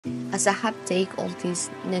As I have taken all these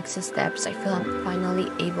next steps, I feel I'm finally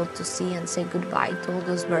able to see and say goodbye to all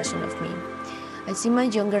those versions of me. I see my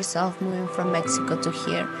younger self moving from Mexico to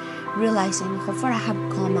here, realizing how far I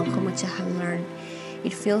have come and how much I have learned.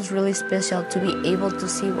 It feels really special to be able to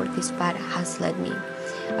see where this path has led me.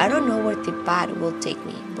 I don't know where the path will take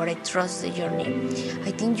me, but I trust the journey. I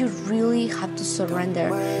think you really have to surrender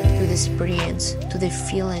to the experience, to the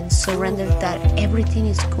feeling, surrender that everything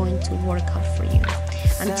is going to work out for you.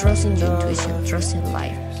 And trust in your intuition, trust in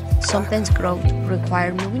life. Sometimes growth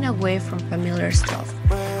requires moving away from familiar stuff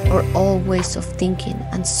or old ways of thinking,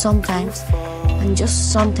 and sometimes, and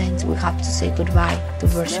just sometimes, we have to say goodbye to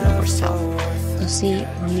version of ourselves to see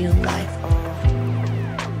our new life.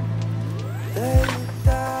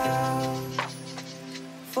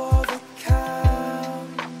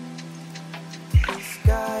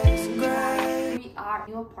 We are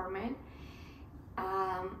new apartment.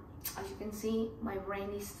 As you can see, my brain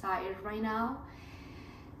is tired right now.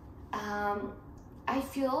 I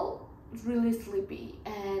feel really sleepy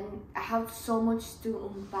and I have so much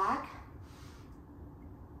to unpack.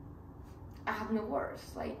 I have no words.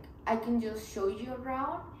 Like, I can just show you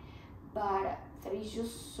around, but there is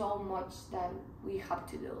just so much that we have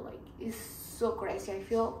to do. Like, it's so crazy. I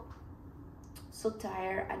feel so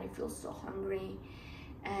tired and I feel so hungry,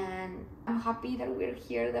 and I'm happy that we're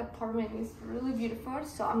here. The apartment is really beautiful,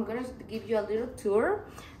 so I'm gonna give you a little tour,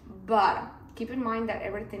 but keep in mind that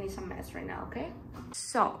everything is a mess right now, okay?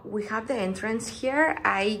 So we have the entrance here.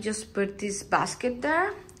 I just put this basket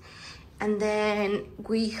there, and then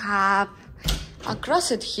we have a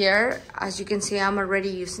closet here. As you can see, I'm already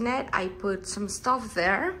using it. I put some stuff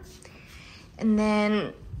there, and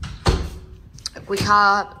then we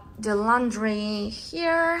have the laundry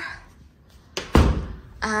here.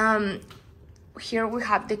 Here we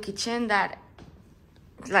have the kitchen that,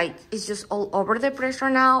 like, it's just all over the place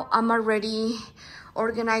right now. I'm already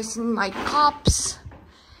organizing my cups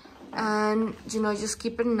and, you know, just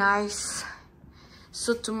keep it nice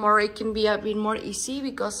so tomorrow it can be a bit more easy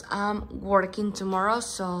because I'm working tomorrow.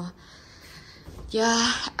 So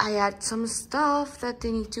yeah, I add some stuff that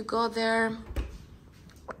they need to go there.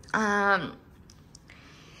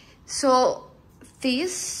 So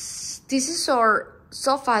this is our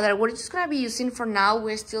sofa that we're just gonna be using for now.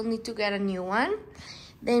 We still need to get a new one.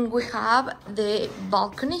 Then we have the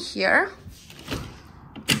balcony here.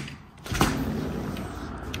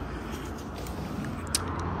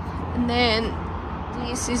 And then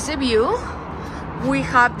this is the view. We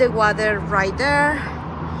have the water right there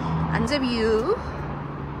and the view.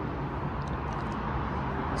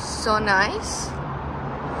 So nice.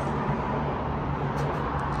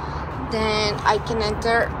 Then I can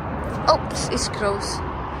enter. Oops, it's closed.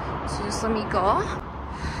 So just let me go.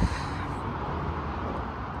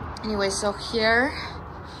 Anyway, so here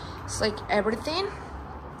it's like everything.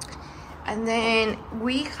 And then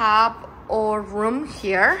we have our room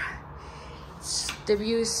here. The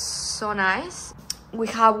view is so nice. We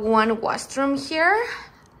have one washroom here.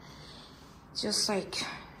 Just like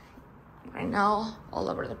right now, all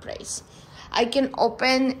over the place. I can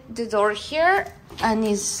open the door here and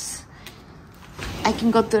I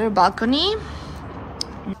can go to the balcony,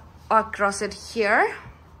 across it here,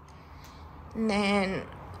 and then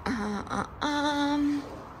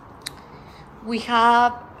we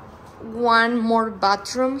have one more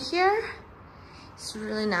bathroom here. It's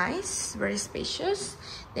really nice, very spacious.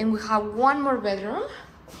 Then we have one more bedroom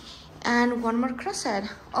and one more closet.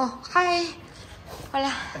 Oh, hi.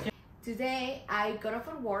 Hola. Today I got off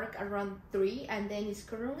at work around 3 and then it's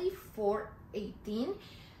currently 4:18.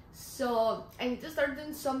 So I need to start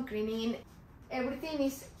doing some cleaning. Everything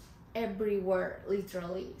is everywhere,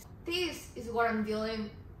 literally. This is what I'm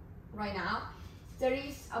dealing right now. There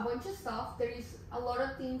is a bunch of stuff. There is a lot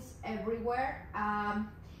of things everywhere.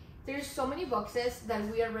 There's so many boxes that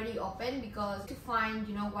we already opened because to find,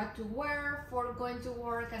 you know, what to wear for going to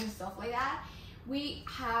work and stuff like that. We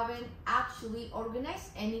haven't actually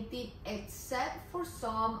organized anything except for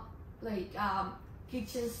some like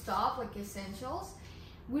kitchen stuff, like essentials.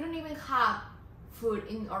 We don't even have food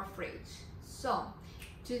in our fridge. So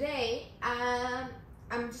today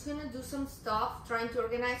I'm just gonna do some stuff, trying to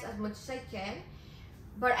organize as much as I can,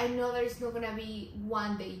 but I know there's not gonna be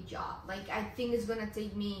one day job. Like, I think it's gonna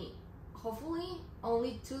take me hopefully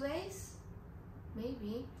only 2 days,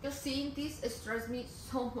 maybe. Just seeing this stressed me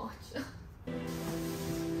so much.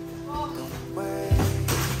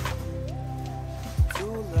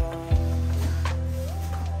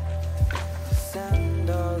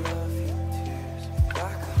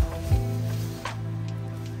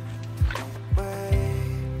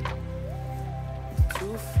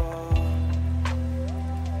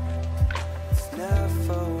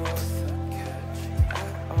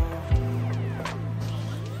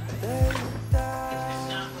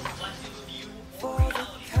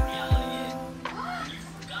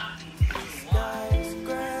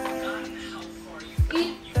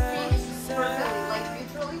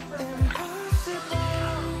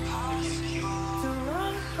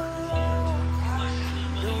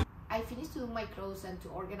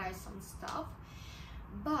 organize some stuff,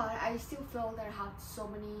 but I still feel that I have so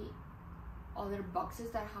many other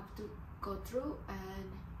boxes that I have to go through,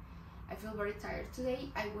 and I feel very tired today.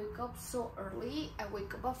 I wake up so early. I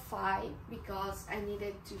wake up at 5 because I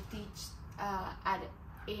needed to teach at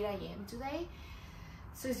 8 a.m. today.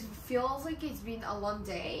 So it feels like it's been a long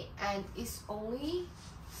day, and it's only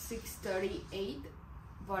 6:38,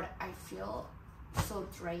 but I feel so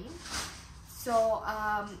drained. So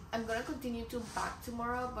I'm gonna continue to pack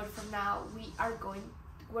tomorrow, but for now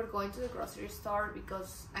we're going to the grocery store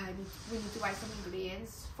because we need to buy some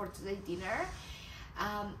ingredients for today's dinner.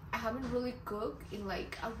 I haven't really cooked in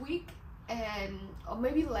like a week, or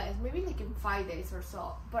maybe less, maybe like in 5 days or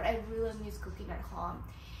so, but I really miss cooking at home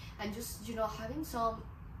and just, you know, having some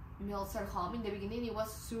meals at home. In the beginning it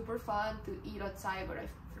was super fun to eat outside, but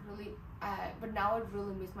but now I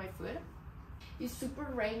really miss my food. It's super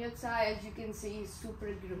rainy outside, as you can see. It's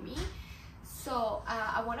super gloomy, so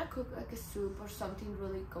I want to cook like a soup or something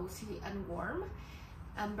really cozy and warm.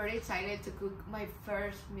 I'm very excited to cook my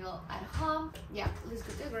first meal at home. Yeah, let's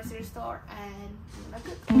go to the grocery store and I'm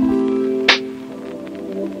gonna cook.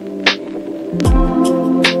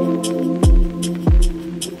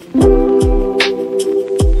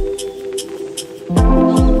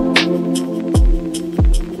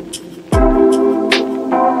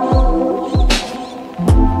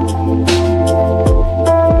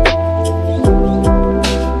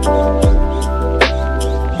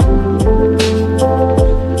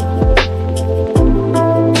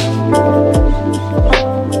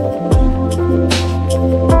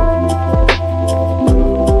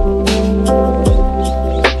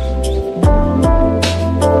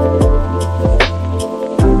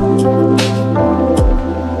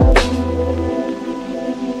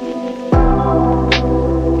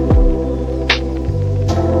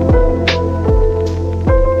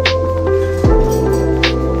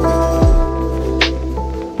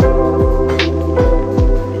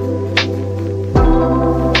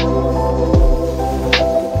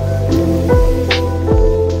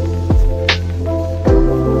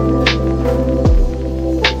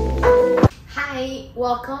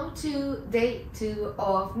 Welcome to day 2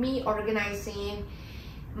 of me organizing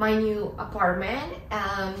my new apartment.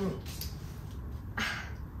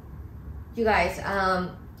 You guys,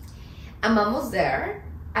 I'm almost there.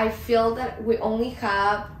 I feel that we only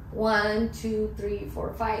have 1, 2, 3,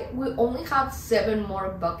 4, 5. We only have 7 more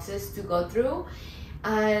boxes to go through,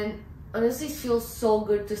 and honestly it feels so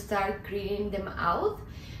good to start cleaning them out.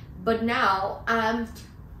 But now I'm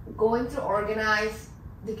going to organize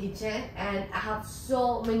the kitchen, and I have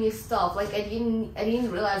so many stuff. Like I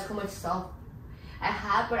didn't realize how much stuff I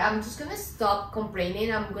had, but I'm just gonna stop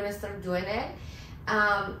complaining. I'm gonna start doing it.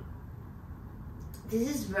 This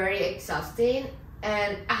is very exhausting,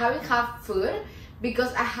 and I haven't had food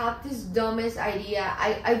because I have this dumbest idea.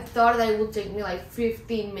 I thought that it would take me like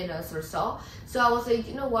 15 minutes or so. So I was like,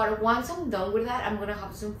 you know what, once I'm done with that, I'm gonna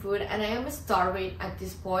have some food, and I am starving at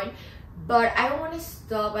this point. But I don't want to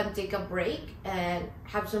stop and take a break and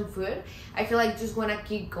have some food. I feel like I just want to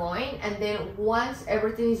keep going, and then once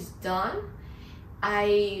everything is done,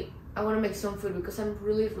 I want to make some food because I'm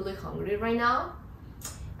really hungry right now,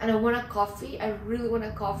 and I want a coffee. I really want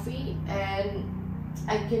a coffee, and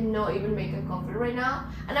I cannot even make a coffee right now.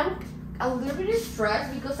 And I'm a little bit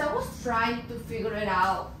stressed because I was trying to figure it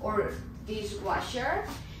out, or dishwasher,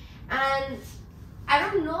 and I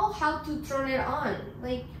don't know how to turn it on.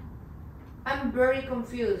 Like, I'm very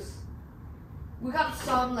confused. We have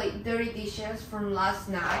some like dirty dishes from last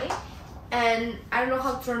night, and I don't know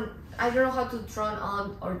how to turn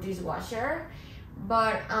on our dishwasher.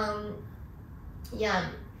 But yeah,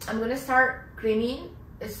 I'm gonna start cleaning.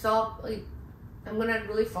 Stop, like, I'm gonna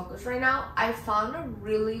really focus right now. I found a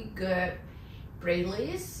really good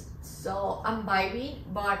playlist, so I'm vibing,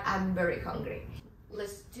 but I'm very hungry.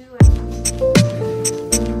 Let's do it.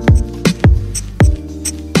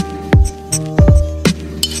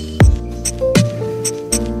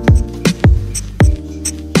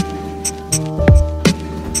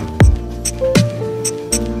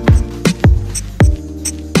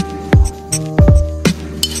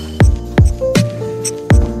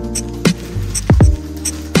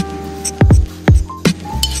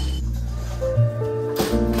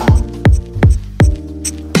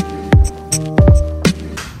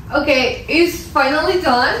 Okay, it's finally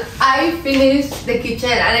done. I finished the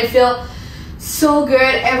kitchen and I feel so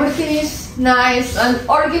good. Everything is nice and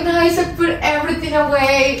organized. I put everything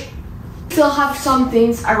away. Still have some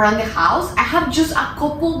things around the house. I have just a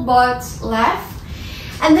couple buds left,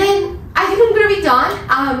 and then I think I'm gonna be done.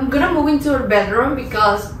 I'm gonna move into our bedroom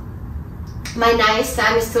because my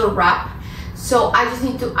nightstand is still wrapped. So I just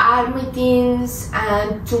need to add my things,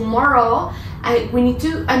 and tomorrow I need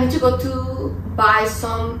to go to buy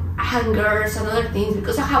some hangers and other things,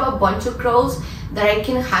 because I have a bunch of clothes that I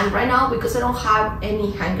can hang right now because I don't have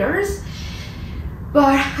any hangers.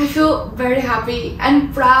 But I feel very happy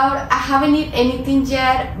and proud. I haven't eaten anything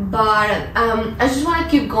yet, but I just want to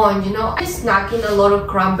keep going, you know. I'm snacking a lot of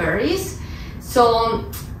cranberries, so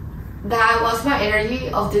that was my energy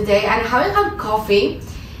of the day, and I haven't had coffee.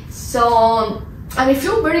 So, and I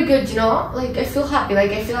feel very good, you know, like I feel happy,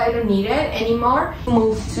 like I feel I don't need it anymore.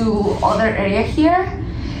 Move to other area here,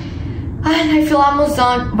 and I feel almost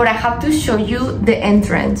done, but I have to show you the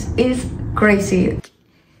entrance. It's crazy.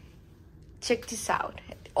 Check this out.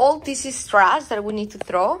 All this is trash that we need to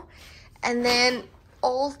throw, and then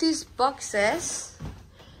all these boxes,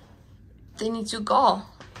 they need to go.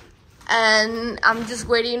 And I'm just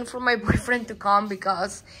waiting for my boyfriend to come,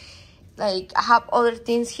 because like I have other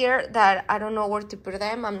things here that I don't know where to put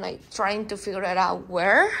them. I'm like trying to figure it out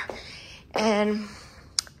where. And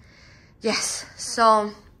yes,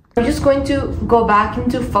 so I'm just going to go back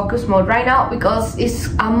into focus mode right now, because it's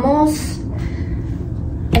almost,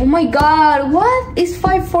 oh my god, what? It's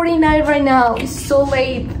 5:49 right now. It's so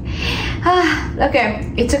late.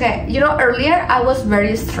 Okay, it's okay. You know, earlier I was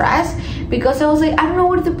very stressed because I was like, I don't know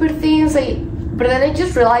where to put things, like, but then I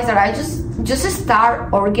just realized that I just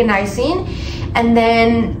start organizing, and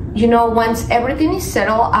then, you know, once everything is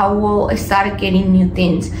settled, I will start getting new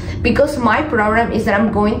things. Because my problem is that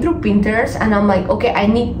I'm going through Pinterest and I'm like, okay, I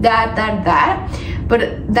need that,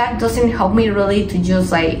 but that doesn't help me really to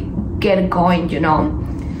just like get going, you know.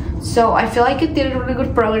 So I feel like I did really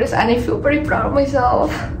good progress, and I feel pretty proud of myself.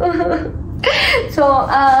 So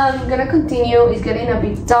I'm gonna continue. It's getting a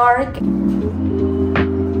bit dark.